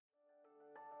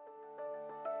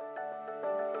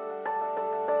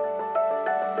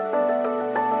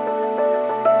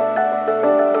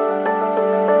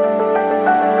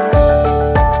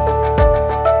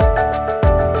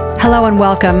Hello and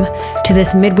welcome to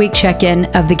this midweek check-in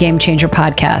of the Game Changer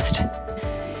podcast.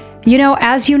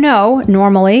 As you know,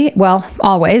 normally,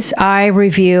 always, I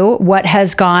review what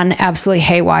has gone absolutely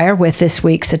haywire with this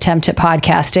week's attempt at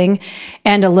podcasting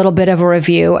and a little bit of a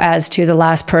review as to the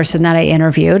last person that I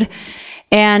interviewed.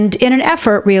 And in an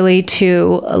effort really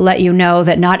to let you know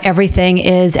that not everything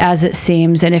is as it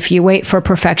seems. And if you wait for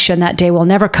perfection, that day will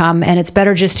never come. And it's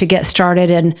better just to get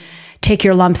started and take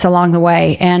your lumps along the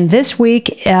way. And this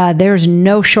week, there's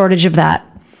no shortage of that.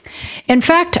 In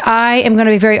fact, I am going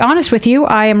to be very honest with you.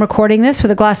 I am recording this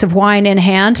with a glass of wine in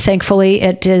hand. Thankfully,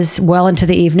 it is well into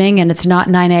the evening and it's not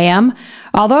 9 a.m.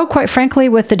 Although, quite frankly,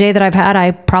 with the day that I've had,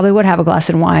 I probably would have a glass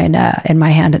of wine in my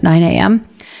hand at 9 a.m.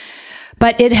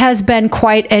 But it has been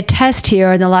quite a test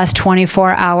here in the last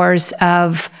 24 hours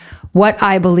of what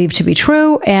I believe to be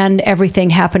true and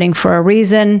everything happening for a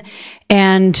reason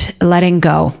and letting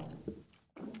go.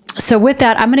 So with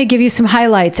that, I'm going to give you some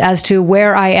highlights as to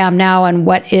where I am now and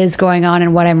what is going on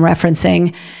and what I'm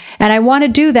referencing. And I want to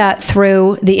do that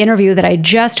through the interview that I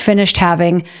just finished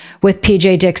having with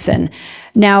PJ Dixon.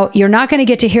 Now, you're not going to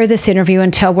get to hear this interview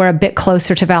until we're a bit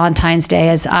closer to Valentine's Day,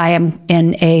 as I am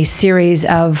in a series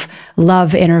of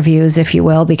love interviews, if you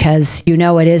will, because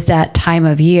it is that time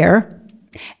of year.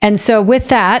 And so with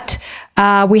that,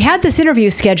 we had this interview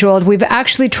scheduled. We've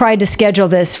actually tried to schedule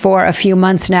this for a few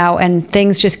months now, and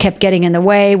things just kept getting in the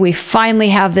way. We finally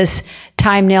have this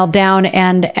time nailed down,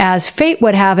 and as fate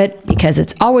would have it, because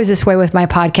it's always this way with my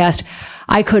podcast,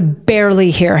 I could barely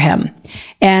hear him.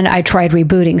 And I tried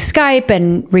rebooting Skype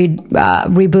and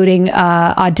rebooting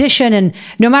Audition, and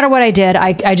no matter what I did,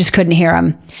 I just couldn't hear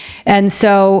him. And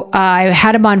so I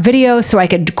had him on video so I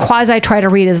could quasi try to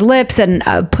read his lips and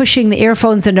pushing the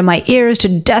earphones into my ears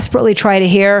to desperately try to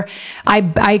hear.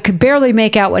 I could barely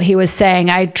make out what he was saying.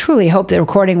 I truly hope the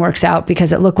recording works out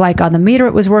because it looked like on the meter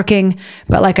it was working,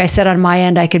 but like I said, on my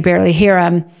end, I could barely hear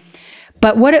him.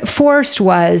 But what it forced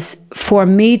was for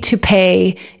me to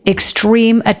pay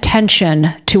extreme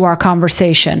attention to our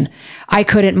conversation. I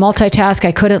couldn't multitask.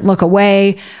 I couldn't look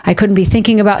away. I couldn't be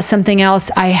thinking about something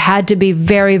else. I had to be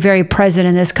very, very present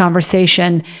in this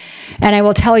conversation. And I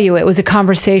will tell you, it was a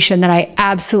conversation that I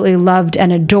absolutely loved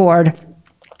and adored.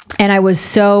 And I was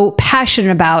so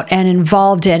passionate about and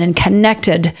involved in and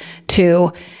connected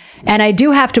to. And I do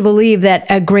have to believe that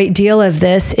a great deal of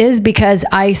this is because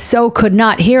I so could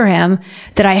not hear him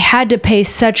that I had to pay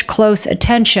such close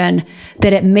attention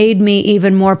that it made me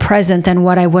even more present than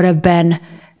what I would have been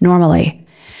normally.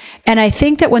 And I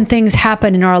think that when things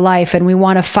happen in our life and we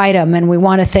want to fight them and we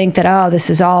want to think that, oh,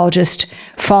 this is all just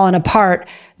falling apart,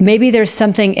 maybe there's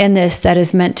something in this that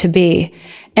is meant to be.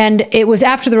 And it was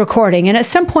after the recording. And at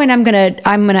some point, I'm gonna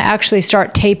actually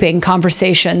start taping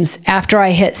conversations after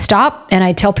I hit stop and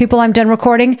I tell people I'm done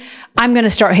recording. I'm going to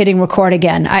start hitting record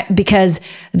again because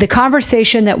the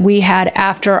conversation that we had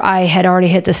after I had already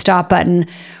hit the stop button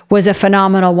was a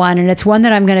phenomenal one. And it's one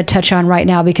that I'm going to touch on right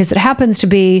now because it happens to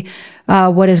be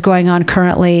what is going on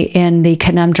currently in the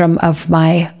conundrum of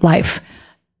my life.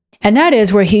 And that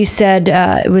is where he said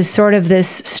it was sort of this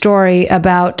story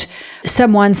about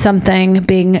something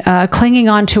being clinging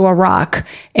onto a rock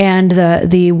and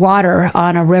the water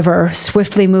on a river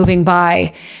swiftly moving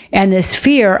by. And this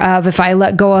fear of if I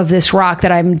let go of this rock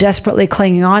that I'm desperately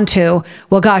clinging onto,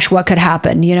 well, gosh, what could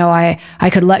happen? I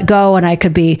could let go and I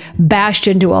could be bashed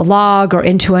into a log or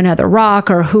into another rock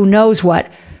or who knows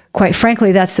what. Quite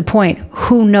frankly, that's the point.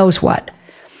 Who knows what?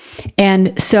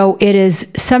 And so it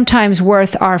is sometimes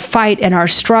worth our fight and our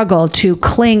struggle to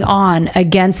cling on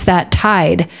against that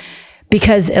tide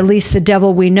because at least the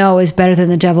devil we know is better than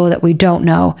the devil that we don't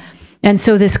know. And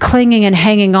so this clinging and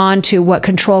hanging on to what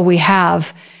control we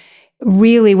have,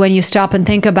 really, when you stop and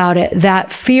think about it,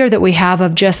 that fear that we have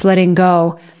of just letting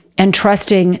go and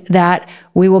trusting that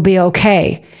we will be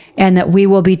okay and that we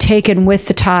will be taken with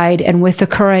the tide and with the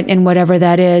current and whatever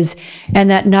that is,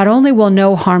 and that not only will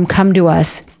no harm come to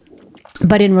us,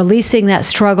 but in releasing that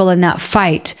struggle and that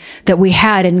fight that we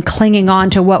had and clinging on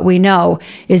to what we know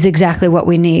is exactly what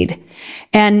we need.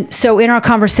 And so in our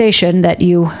conversation that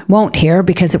you won't hear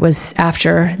because it was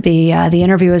after the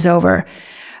interview was over,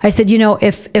 I said,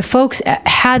 if folks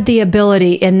had the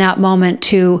ability in that moment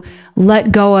to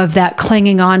let go of that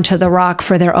clinging on to the rock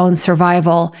for their own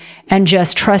survival and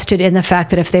just trusted in the fact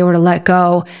that if they were to let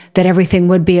go, that everything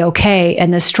would be okay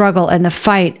and the struggle and the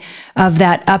fight of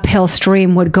that uphill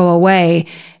stream would go away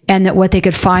and that what they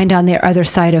could find on the other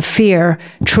side of fear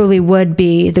truly would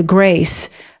be the grace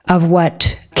of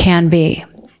what can be.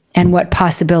 and what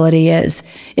possibility is.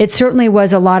 It certainly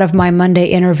was a lot of my Monday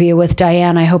interview with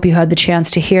Diane. I hope you had the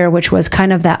chance to hear, which was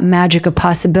kind of that magic of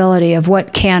possibility of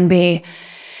what can be.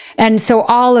 And so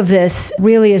all of this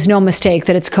really is no mistake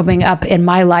that it's coming up in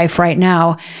my life right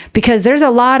now, because there's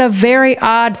a lot of very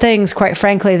odd things, quite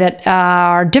frankly, that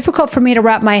are difficult for me to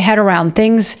wrap my head around.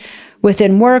 Things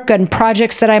within work and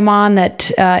projects that I'm on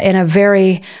that in a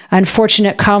very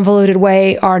unfortunate, convoluted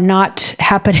way are not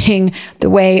happening the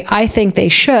way I think they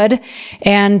should.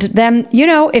 And then,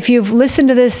 if you've listened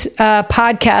to this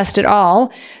podcast at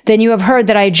all, then you have heard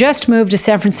that I just moved to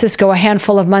San Francisco a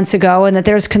handful of months ago, and that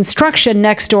there's construction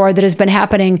next door that has been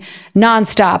happening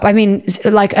nonstop. I mean,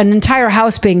 like an entire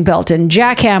house being built, and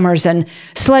jackhammers and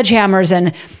sledgehammers,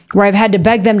 and where I've had to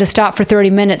beg them to stop for 30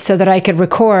 minutes so that I could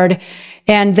record.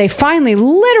 And they finally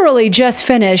literally just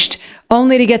finished,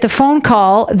 only to get the phone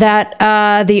call that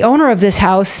the owner of this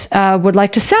house would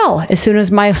like to sell as soon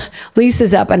as my lease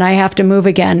is up and I have to move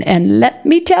again. And let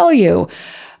me tell you,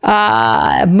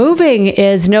 moving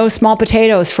is no small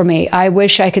potatoes for me. I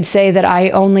wish I could say that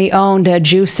I only owned a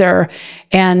juicer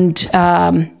and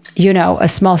a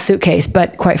small suitcase,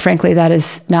 but quite frankly, that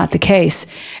is not the case.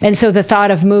 And so the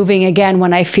thought of moving again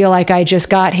when I feel like I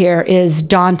just got here is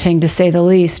daunting, to say the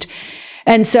least.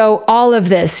 And so all of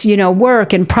this,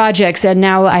 work and projects, and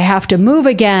now I have to move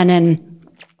again, and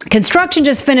construction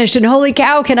just finished, and holy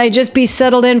cow, can I just be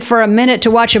settled in for a minute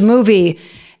to watch a movie?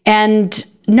 And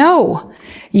no,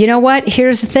 you know what?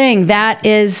 Here's the thing. That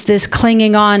is this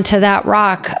clinging on to that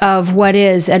rock of what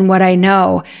is and what I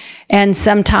know. And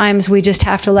sometimes we just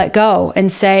have to let go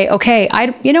and say, okay,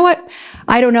 you know what?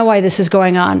 I don't know why this is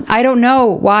going on. I don't know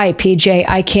why, PJ,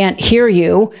 I can't hear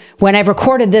you when I've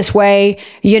recorded this way,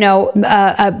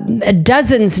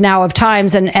 dozens now of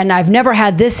times, and I've never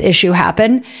had this issue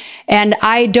happen. And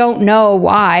I don't know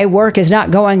why work is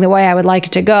not going the way I would like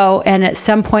it to go. And at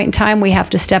some point in time, we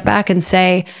have to step back and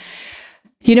say,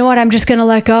 you know what? I'm just going to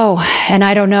let go. And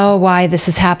I don't know why this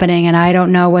is happening. And I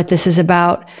don't know what this is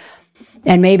about.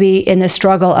 And maybe in the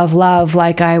struggle of love,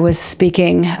 like I was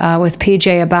speaking with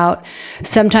PJ about,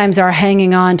 sometimes our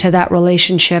hanging on to that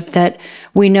relationship that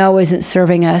we know isn't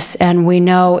serving us and we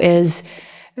know is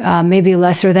maybe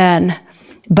lesser than,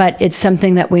 but it's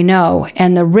something that we know.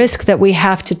 And the risk that we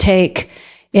have to take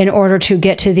in order to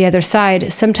get to the other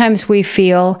side, sometimes we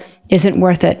feel isn't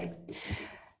worth it.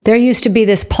 There used to be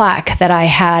this plaque that I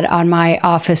had on my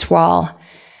office wall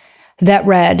that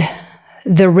read,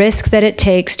 "The risk that it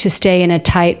takes to stay in a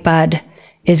tight bud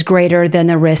is greater than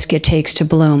the risk it takes to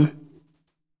bloom."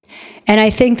 And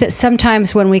I think that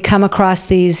sometimes when we come across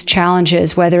these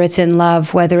challenges, whether it's in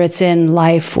love, whether it's in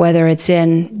life, whether it's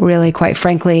in really, quite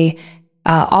frankly,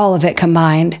 all of it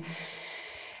combined,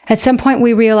 at some point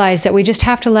we realize that we just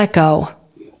have to let go.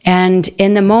 And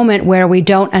in the moment where we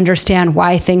don't understand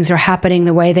why things are happening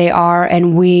the way they are,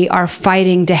 and we are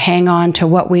fighting to hang on to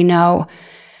what we know,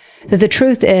 that the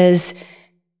truth is,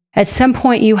 at some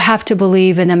point, you have to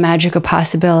believe in the magic of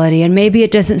possibility. And maybe it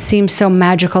doesn't seem so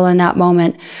magical in that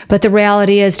moment, but the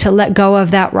reality is to let go of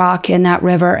that rock in that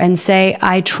river and say,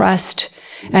 I trust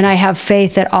and I have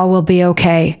faith that all will be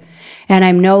okay. And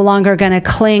I'm no longer going to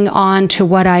cling on to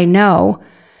what I know,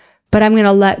 but I'm going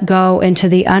to let go into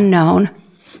the unknown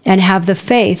and have the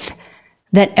faith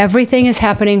that everything is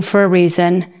happening for a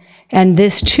reason. And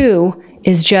this too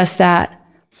is just that.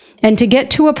 And to get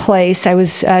to a place, I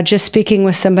was just speaking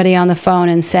with somebody on the phone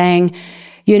and saying,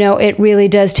 it really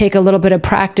does take a little bit of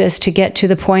practice to get to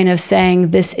the point of saying,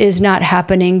 this is not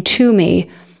happening to me,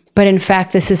 but in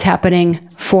fact, this is happening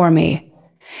for me.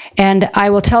 And I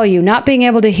will tell you, not being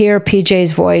able to hear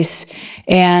PJ's voice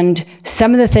and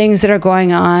some of the things that are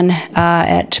going on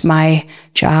at my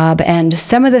job and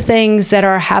some of the things that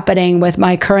are happening with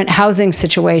my current housing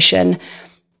situation,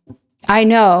 I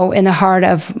know in the heart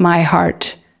of my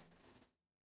heart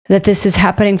that this is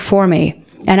happening for me.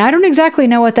 And I don't exactly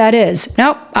know what that is.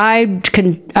 Nope, I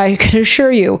can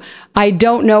assure you, I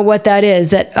don't know what that is,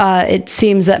 that it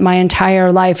seems that my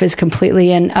entire life is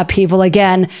completely in upheaval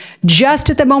again, just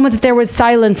at the moment that there was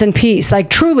silence and peace, like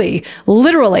truly,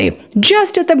 literally,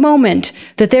 just at the moment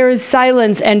that there is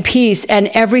silence and peace and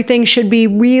everything should be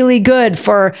really good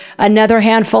for another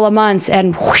handful of months,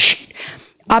 and whoosh,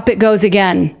 up it goes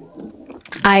again.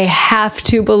 I have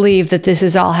to believe that this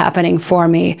is all happening for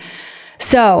me.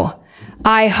 So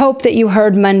I hope that you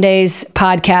heard Monday's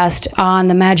podcast on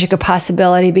the magic of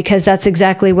possibility, because that's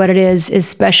exactly what it is,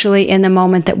 especially in the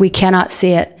moment that we cannot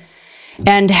see it.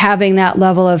 And having that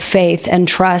level of faith and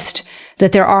trust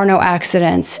that there are no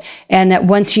accidents, and that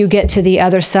once you get to the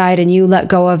other side and you let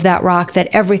go of that rock,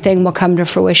 that everything will come to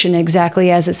fruition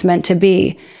exactly as it's meant to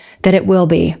be, that it will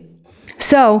be.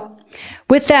 So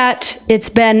with that, it's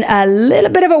been a little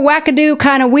bit of a wackadoo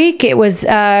kind of week. It was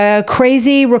a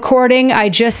crazy recording. I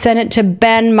just sent it to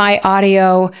Ben, my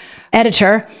audio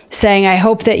editor saying, I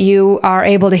hope that you are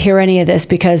able to hear any of this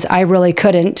because I really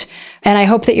couldn't. And I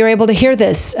hope that you're able to hear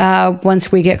this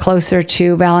once we get closer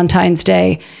to Valentine's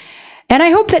Day. And I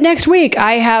hope that next week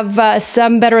I have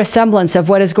some better semblance of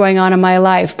what is going on in my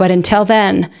life. But until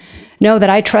then, know that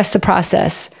I trust the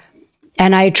process.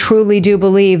 And I truly do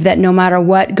believe that no matter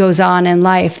what goes on in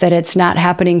life, that it's not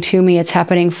happening to me, it's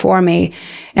happening for me.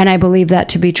 And I believe that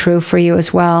to be true for you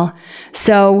as well.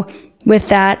 So with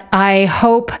that, I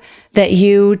hope that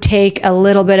you take a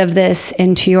little bit of this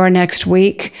into your next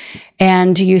week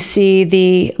and you see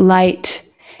the light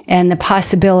and the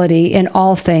possibility in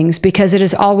all things, because it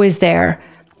is always there.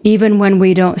 Even when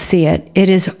we don't see it, it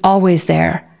is always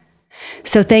there.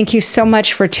 So thank you so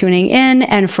much for tuning in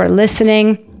and for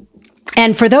listening.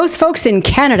 And for those folks in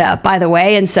Canada, by the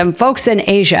way, and some folks in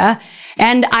Asia,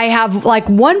 and I have like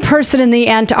one person in the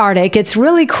Antarctic. It's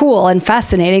really cool and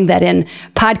fascinating that in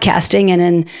podcasting and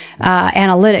in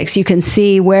analytics, you can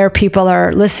see where people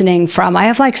are listening from. I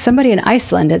have like somebody in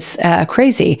Iceland. It's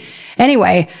crazy.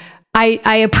 Anyway,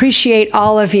 I appreciate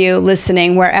all of you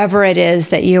listening wherever it is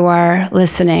that you are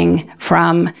listening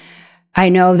from. I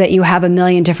know that you have a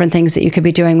million different things that you could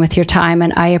be doing with your time,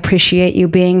 and I appreciate you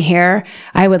being here.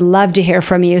 I would love to hear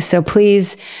from you, so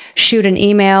please shoot an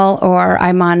email, or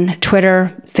I'm on Twitter,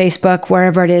 Facebook,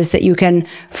 wherever it is that you can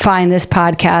find this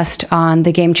podcast on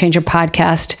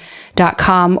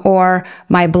thegamechangerpodcast.com or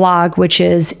my blog, which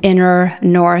is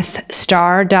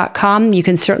innernorthstar.com. You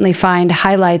can certainly find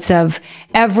highlights of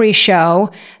every show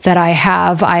that I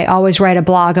have. I always write a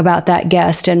blog about that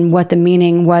guest and what the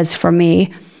meaning was for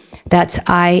me. That's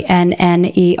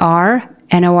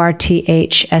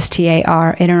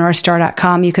INNERNORTHSTAR,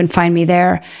 innernorthstar.com. You can find me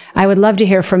there. I would love to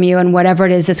hear from you and whatever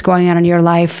it is that's going on in your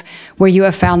life where you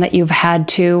have found that you've had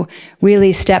to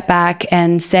really step back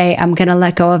and say, I'm going to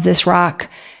let go of this rock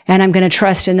and I'm going to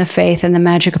trust in the faith and the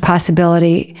magic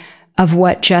possibility of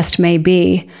what just may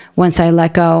be once I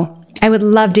let go. I would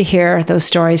love to hear those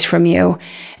stories from you.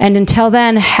 And until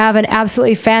then, have an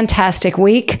absolutely fantastic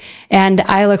week. And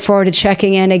I look forward to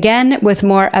checking in again with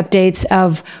more updates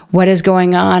of what is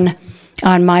going on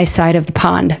my side of the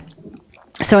pond.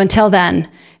 So until then,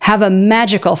 have a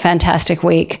magical, fantastic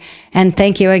week. And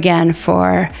thank you again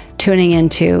for tuning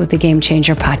into the Game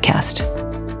Changer podcast.